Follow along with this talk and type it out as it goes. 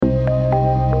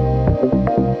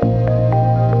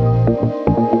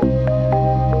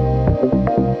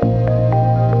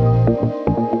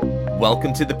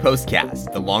Welcome to the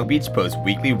Postcast, the Long Beach Post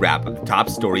weekly wrap of the top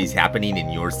stories happening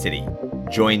in your city.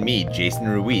 Join me, Jason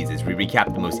Ruiz, as we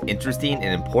recap the most interesting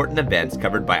and important events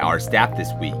covered by our staff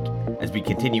this week, as we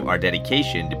continue our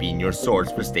dedication to being your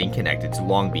source for staying connected to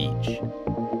Long Beach.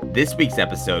 This week's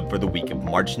episode for the week of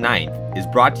March 9th is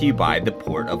brought to you by the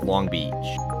Port of Long Beach.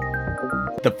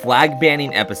 The flag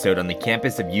banning episode on the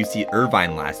campus of UC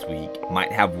Irvine last week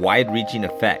might have wide-reaching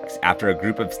effects after a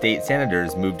group of state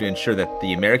senators moved to ensure that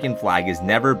the American flag is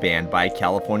never banned by a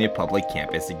California public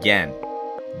campus again.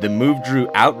 The move drew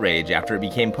outrage after it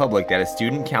became public that a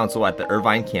student council at the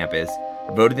Irvine campus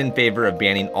voted in favor of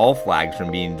banning all flags from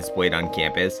being displayed on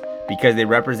campus because they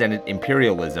represented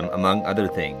imperialism, among other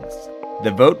things.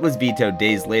 The vote was vetoed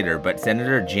days later, but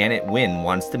Senator Janet Nguyen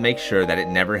wants to make sure that it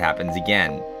never happens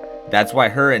again. That's why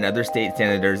her and other state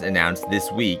senators announced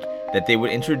this week that they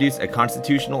would introduce a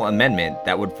constitutional amendment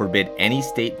that would forbid any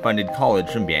state-funded college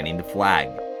from banning the flag.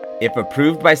 If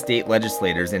approved by state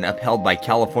legislators and upheld by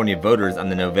California voters on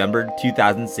the November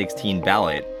 2016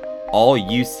 ballot, all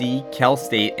UC, Cal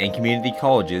State, and community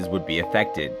colleges would be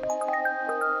affected.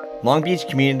 Long Beach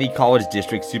Community College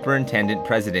District Superintendent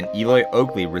President Eloy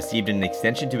Oakley received an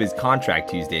extension to his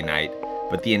contract Tuesday night,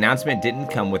 but the announcement didn't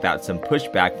come without some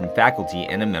pushback from faculty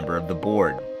and a member of the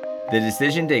board. The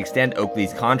decision to extend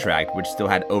Oakley's contract, which still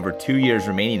had over 2 years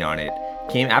remaining on it,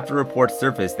 came after reports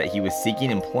surfaced that he was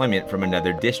seeking employment from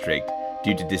another district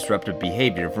due to disruptive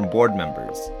behavior from board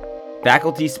members.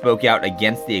 Faculty spoke out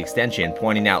against the extension,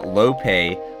 pointing out low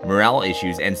pay, morale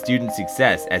issues, and student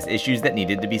success as issues that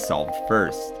needed to be solved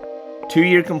first.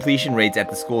 2-year completion rates at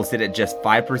the school sit at just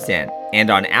 5%, and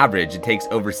on average, it takes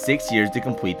over 6 years to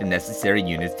complete the necessary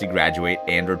units to graduate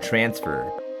and/or transfer.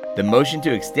 The motion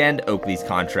to extend Oakley's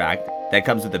contract, that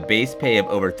comes with a base pay of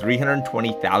over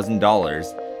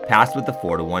 $320,000, passed with a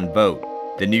 4-1 vote.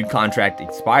 The new contract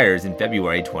expires in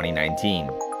February 2019.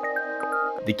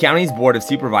 The county's Board of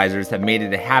Supervisors have made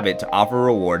it a habit to offer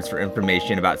rewards for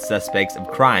information about suspects of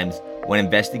crimes when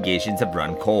investigations have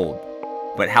run cold.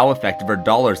 But how effective are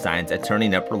dollar signs at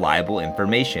turning up reliable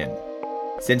information?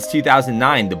 Since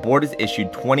 2009, the board has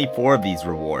issued 24 of these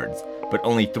rewards, but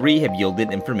only 3 have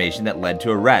yielded information that led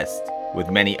to arrest, with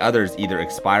many others either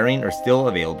expiring or still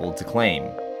available to claim.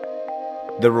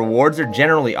 The rewards are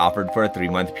generally offered for a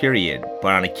 3-month period,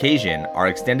 but on occasion are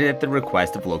extended at the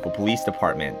request of local police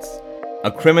departments.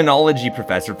 A criminology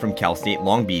professor from Cal State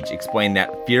Long Beach explained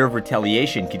that fear of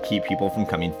retaliation could keep people from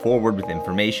coming forward with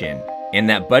information, and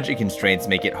that budget constraints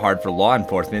make it hard for law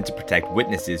enforcement to protect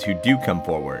witnesses who do come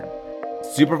forward.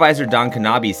 Supervisor Don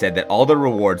Kanabe said that although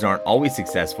rewards aren't always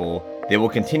successful, they will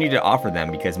continue to offer them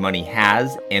because money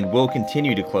has and will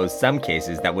continue to close some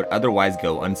cases that would otherwise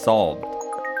go unsolved.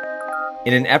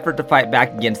 In an effort to fight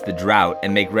back against the drought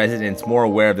and make residents more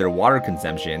aware of their water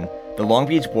consumption, the Long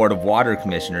Beach Board of Water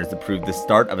Commissioners approved the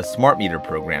start of a smart meter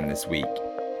program this week.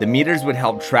 The meters would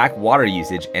help track water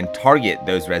usage and target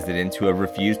those residents who have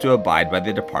refused to abide by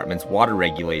the department's water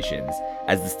regulations,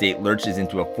 as the state lurches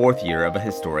into a 4th year of a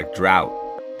historic drought.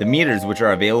 The meters, which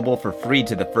are available for free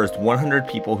to the first 100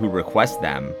 people who request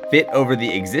them, fit over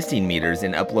the existing meters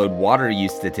and upload water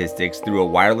use statistics through a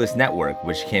wireless network,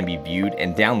 which can be viewed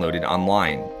and downloaded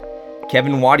online.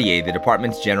 Kevin Wadier, the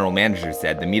department's general manager,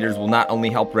 said the meters will not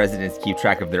only help residents keep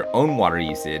track of their own water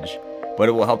usage, but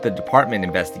it will help the department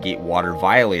investigate water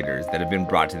violators that have been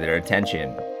brought to their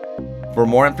attention. For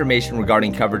more information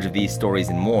regarding coverage of these stories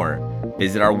and more,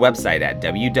 visit our website at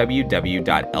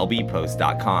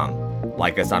www.lbpost.com.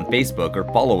 Like us on Facebook or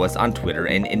follow us on Twitter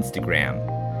and Instagram.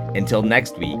 Until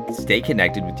next week, stay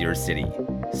connected with your city.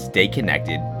 Stay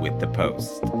connected with the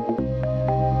Post.